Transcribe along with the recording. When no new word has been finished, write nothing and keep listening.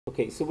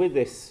Okay, so with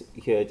this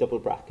here, double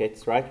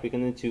brackets, right, we're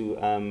going to do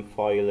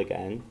FOIL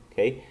again,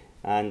 okay,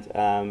 and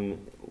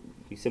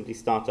we simply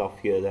start off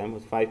here then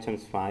with 5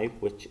 times 5,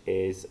 which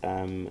is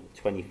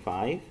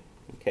 25,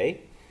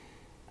 okay,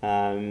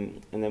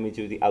 and then we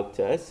do the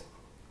outers,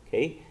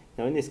 okay.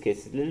 Now in this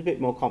case, it's a little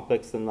bit more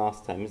complex than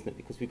last time, isn't it,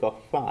 because we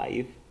got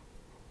 5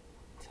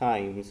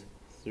 times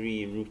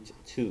 3 root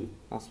 2,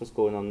 that's what's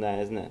going on there,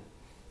 isn't it,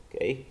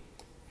 okay,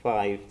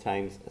 5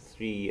 times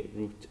 3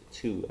 root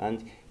 2,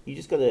 and you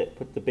just got to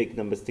put the big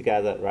numbers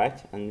together, right,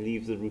 and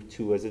leave the root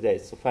 2 as it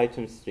is. So 5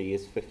 times 3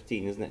 is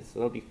 15, isn't it? So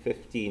that'll be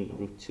 15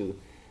 root 2.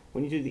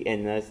 When you do the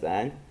inners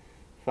then,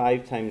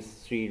 5 times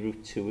 3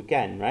 root 2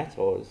 again, right,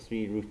 or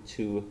 3 root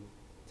 2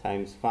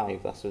 times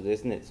 5, that's what it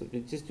is, isn't it? So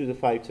just do the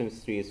 5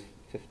 times 3 is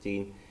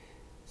 15,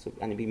 so,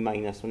 and it'd be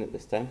minus, wouldn't it,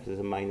 this time, because there's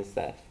a minus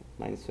there,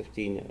 minus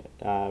 15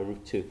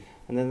 root 2.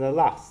 And then the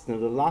last, now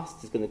the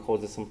last is going to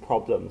cause us some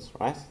problems,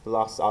 right? The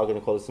last are going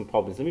to cause us some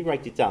problems. Let me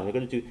write it down. We're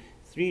going to do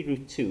 3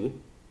 root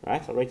 2,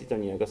 right? I'll write it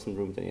down here, I've got some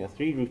room down here.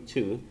 3 root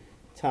 2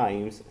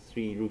 times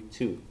 3 root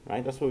 2,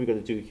 right? That's what we're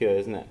going to do here,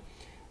 isn't it?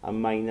 A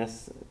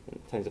minus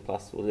times a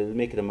plus, well, it'll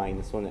make it a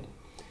minus, won't it?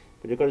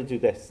 But you've got to do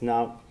this.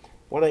 Now,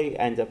 what I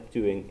end up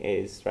doing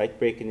is, right,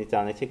 breaking it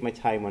down. I take my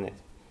time on it.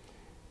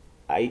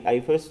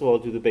 I first of all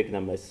do the big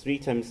numbers. 3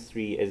 times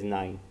 3 is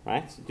 9,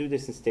 right? So do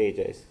this in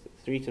stages.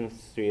 3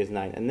 times 3 is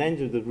 9. And then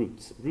do the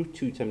roots. Root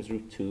 2 times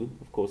root 2,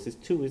 of course, is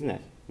 2, isn't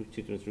it? Root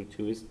 2 times root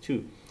 2 is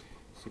 2.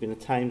 So you're going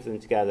to times them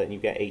together and you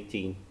get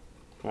 18,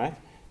 right?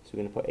 So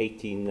we're going to put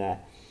 18 there.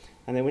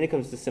 And then when it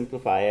comes to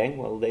simplifying,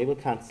 well, they will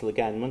cancel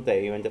again. One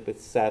day you end up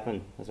with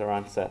 7 as our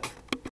answer.